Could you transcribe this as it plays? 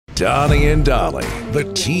Donnie and Dolly. The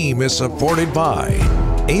team is supported by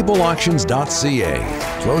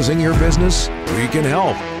ableauctions.ca. Closing your business? We can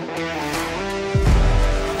help.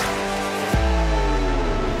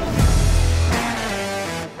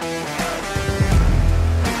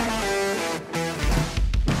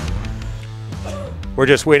 We're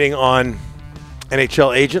just waiting on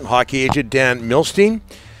NHL agent, hockey agent Dan Milstein.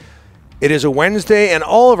 It is a Wednesday, and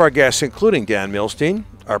all of our guests, including Dan Milstein,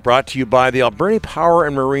 are brought to you by the Alberni Power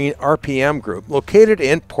and Marine RPM Group, located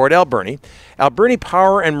in Port Alberni. Alberni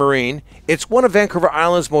Power and Marine, it's one of Vancouver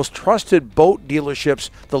Island's most trusted boat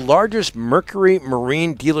dealerships, the largest Mercury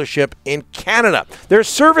Marine dealership in Canada. Their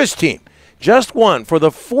service team just won for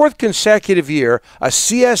the fourth consecutive year a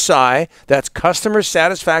CSI, that's Customer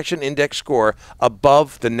Satisfaction Index score,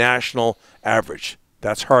 above the national average.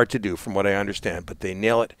 That's hard to do from what I understand, but they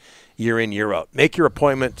nail it year in, year out. Make your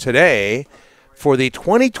appointment today for the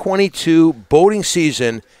 2022 boating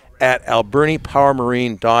season at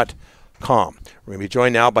albernipowermarine.com. We're going to be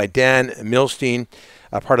joined now by Dan Milstein,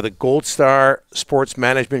 part of the Gold Star Sports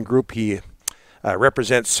Management Group. He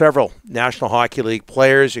represents several National Hockey League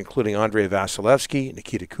players, including Andrei Vasilevsky,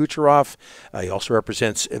 Nikita Kucherov. He also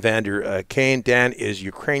represents Evander Kane. Dan is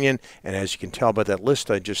Ukrainian, and as you can tell by that list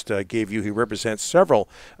I just gave you, he represents several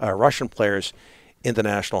Russian players in the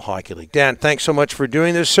National Hockey League. Dan, thanks so much for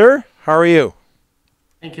doing this, sir. How are you?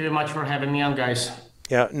 Thank you very much for having me on, guys.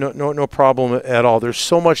 Yeah, no problem at all. There's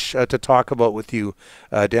so much to talk about with you,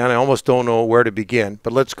 Dan. I almost don't know where to begin,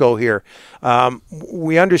 but let's go here.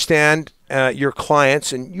 We understand your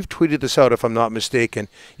clients, and you've tweeted this out if I'm not mistaken,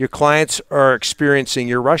 your clients are experiencing,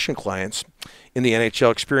 your Russian clients in the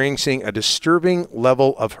NHL, experiencing a disturbing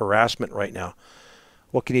level of harassment right now.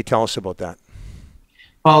 What can you tell us about that?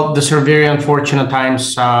 Well, these are very unfortunate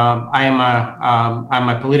times. I'm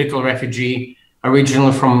a political refugee,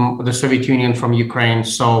 originally from the Soviet Union, from Ukraine.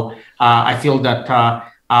 So I feel that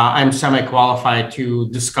I'm semi-qualified to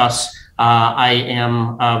discuss. I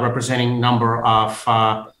am representing a number of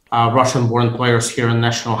Russian-born players here in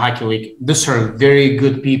National Hockey League. These are very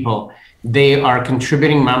good people. They are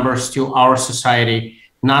contributing members to our society.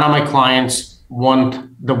 None of my clients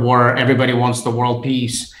want the war. Everybody wants the world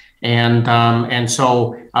peace. But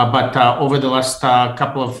over the last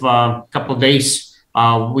couple of days,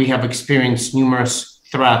 we have experienced numerous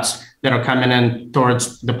threats that are coming in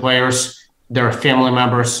towards the players, their family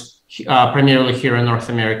members, primarily here in North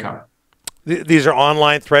America. These are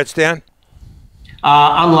online threats, Dan?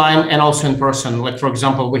 Online and also in person. Like, for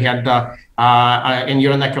example, we had in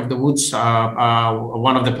your neck of the woods,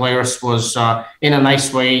 one of the players was, in a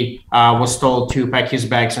nice way, was told to pack his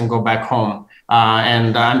bags and go back home.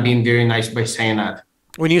 And I'm being very nice by saying that.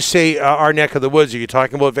 When you say our neck of the woods, are you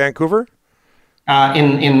talking about Vancouver?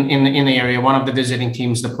 In the area, one of the visiting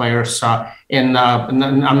teams, the players I'm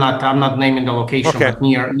not naming the location, okay, but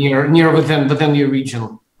near within your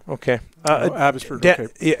region. Okay. Abbotsford.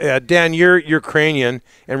 Dan, you're Ukrainian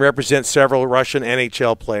and represent several Russian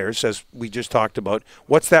NHL players, as we just talked about.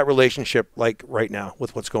 What's that relationship like right now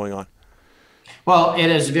with what's going on? Well, it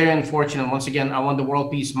is very unfortunate. Once again, I want the world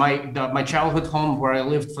peace. My childhood home, where I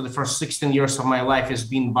lived for the first 16 years of my life, is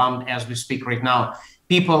being bombed as we speak right now.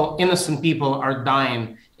 Innocent people are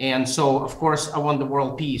dying. And so, of course, I want the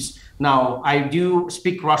world peace. Now, I do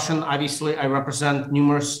speak Russian. Obviously, I represent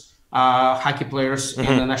numerous hockey players in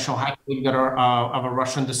the National Hockey League that are of a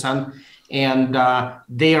Russian descent. And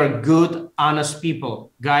they are good, honest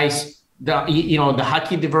people. Guys, the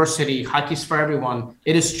hockey diversity, hockey's for everyone.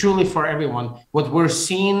 It is truly for everyone. What we're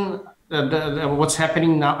seeing, what's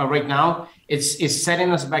happening now, right now, is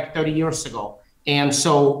setting us back 30 years ago. And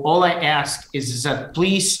so all I ask is that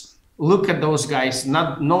please look at those guys,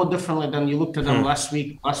 no differently than you looked at them last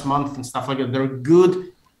week, last month, and stuff like that. They're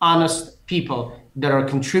good, honest people that are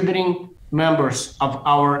contributing members of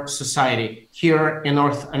our society here in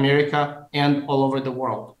North America and all over the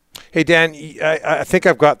world. Hey, Dan, I think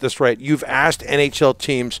I've got this right. You've asked NHL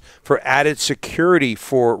teams for added security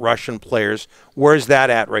for Russian players. Where's that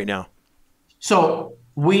at right now? So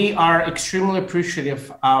we are extremely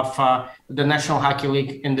appreciative of the National Hockey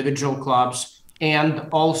League individual clubs and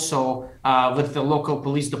also with the local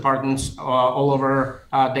police departments all over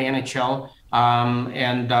the NHL.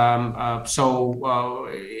 So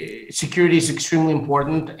security is extremely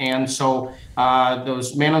important. And so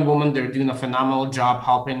those men and women, they're doing a phenomenal job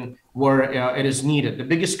helping where it is needed. The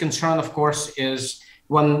biggest concern, of course, is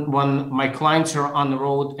when my clients are on the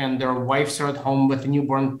road and their wives are at home with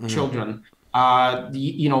newborn children,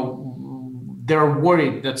 they're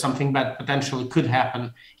worried that something bad potentially could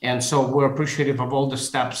happen. And so we're appreciative of all the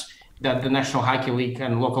steps that the National Hockey League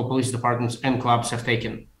and local police departments and clubs have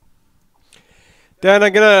taken. Dan,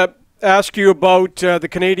 I'm going to ask you about the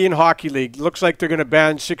Canadian Hockey League. Looks like they're going to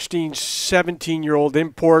ban 16, 17-year-old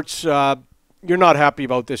imports. You're not happy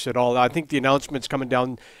about this at all. I think the announcement's coming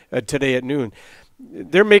down today at noon.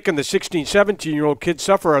 They're making the 16, 17-year-old kids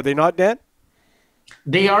suffer, are they not, Dan?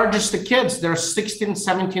 They are just the kids. They're 16,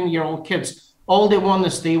 17-year-old kids. All they want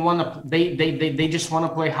is they just want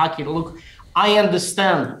to play hockey. Look, I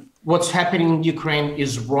understand what's happening in Ukraine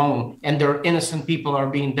is wrong and their innocent people are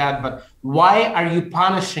being dead, but why are you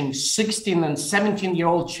punishing 16 and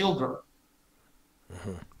 17-year-old children?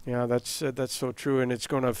 Mm-hmm. Yeah, that's so true, and it's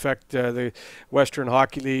going to affect the Western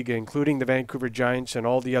Hockey League, including the Vancouver Giants and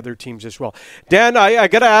all the other teams as well. Dan, I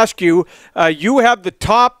got to ask you, you have the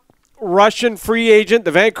top Russian free agent.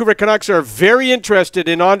 The Vancouver Canucks are very interested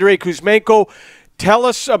in Andrei Kuzmenko. Tell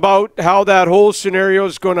us about how that whole scenario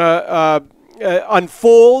is going to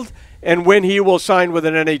unfold and when he will sign with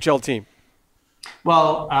an NHL team.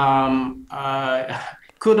 Well,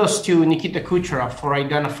 kudos to Nikita Kucherov for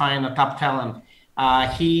identifying a top talent.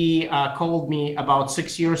 He called me about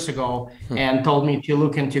 6 years ago and told me to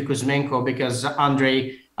look into Kuzmenko because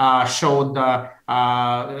Andrei showed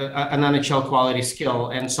an NHL quality skill.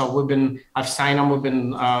 And so I've signed him. We've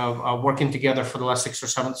been working together for the last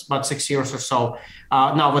about 6 years or so.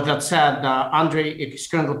 Now, with that said, Andrei is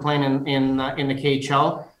currently playing in the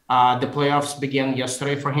KHL. The playoffs began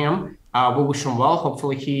yesterday for him. We wish him well.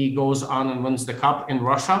 Hopefully he goes on and wins the cup in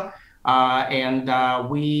Russia. And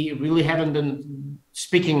we really haven't been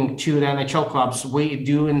speaking to the NHL clubs. We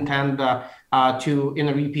do intend to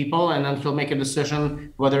interview people, and then he'll make a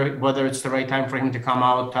decision whether it's the right time for him to come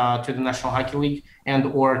out to the National Hockey League and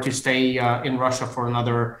or to stay in Russia for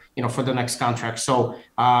another, for the next contract. So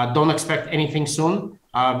don't expect anything soon.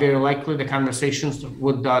 Very likely the conversations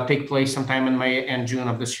would take place sometime in May and June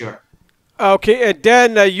of this year. Okay,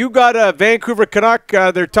 Dan, you got a Vancouver Canuck,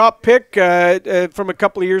 their top pick from a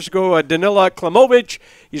couple of years ago, Danila Klimovich.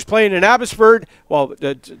 He's playing in Abbotsford,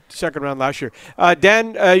 second round last year.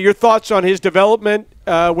 Dan, your thoughts on his development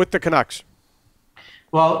with the Canucks?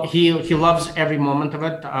 Well, he loves every moment of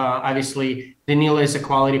it. Obviously, Danila is a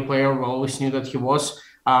quality player. We always knew that he was.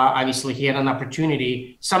 Obviously, he had an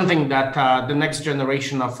opportunity, something that the next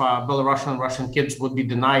generation of Belarusian and Russian kids would be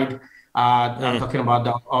denied. I'm talking about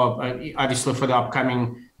obviously for the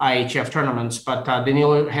upcoming IHF tournaments, but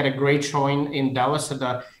Danilo had a great showing in Dallas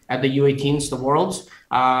at the U18s, the Worlds,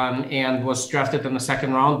 and was drafted in the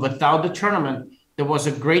second round. Without the tournament, there was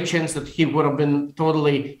a great chance that he would have been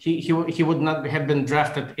he would not have been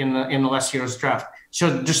drafted in the last year's draft.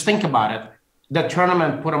 So just think about it. The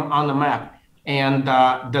tournament put him on the map, and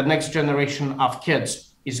the next generation of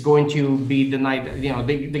kids is going to be denied.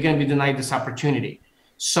 They're going to be denied this opportunity.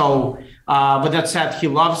 So, with that said, he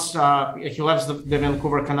loves the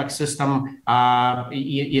Vancouver Canucks system.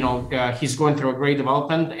 He's going through a great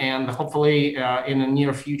development, and hopefully, in the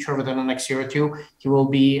near future, within the next year or two, he will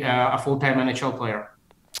be a full-time NHL player.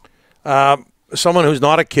 Someone who's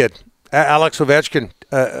not a kid, Alex Ovechkin.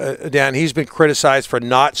 Dan, he's been criticized for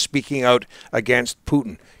not speaking out against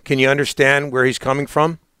Putin. Can you understand where he's coming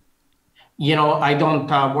from? I don't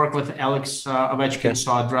work with Alex Ovechkin,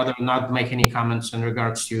 so I'd rather not make any comments in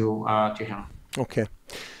regards to him. Okay.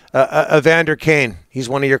 Evander Kane, he's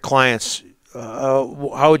one of your clients.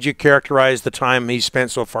 How would you characterize the time he's spent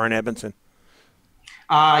so far in Edmonton?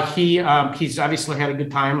 He's obviously had a good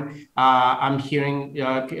time. I'm hearing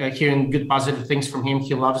good positive things from him.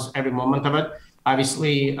 He loves every moment of it.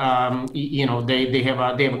 Obviously, they have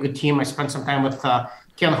a good team. I spent some time with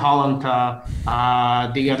Ken Holland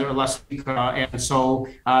the other last week, and so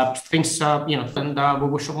things, and we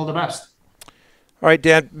wish him all the best. All right,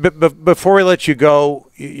 Dan. Before we let you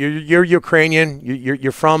go, you're Ukrainian.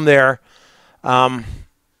 You're from there.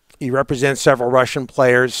 You represent several Russian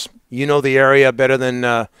players. You know the area better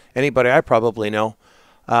than anybody I probably know.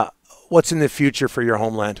 What's in the future for your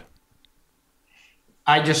homeland?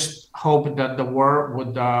 I just hope that the war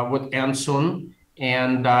would end soon,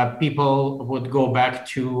 and people would go back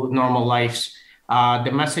to normal lives.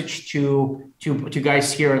 The message to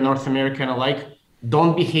guys here in North America and alike: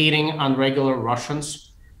 don't be hating on regular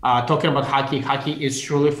Russians. Talking about hockey, hockey is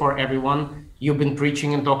truly for everyone. You've been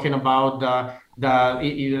preaching and talking about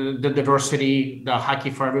the diversity, the hockey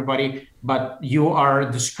for everybody, but you are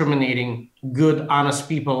discriminating good, honest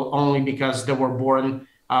people only because they were born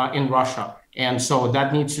in Russia. And so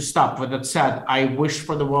that needs to stop. With that said, I wish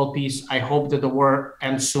for the world peace. I hope that the war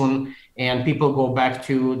ends soon and people go back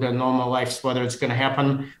to their normal lives, whether it's going to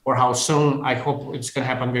happen or how soon. I hope it's going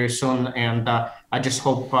to happen very soon. And I just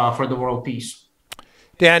hope for the world peace.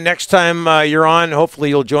 Dan, next time you're on, hopefully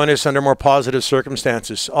you'll join us under more positive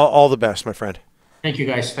circumstances. All the best, my friend. Thank you,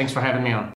 guys. Thanks for having me on.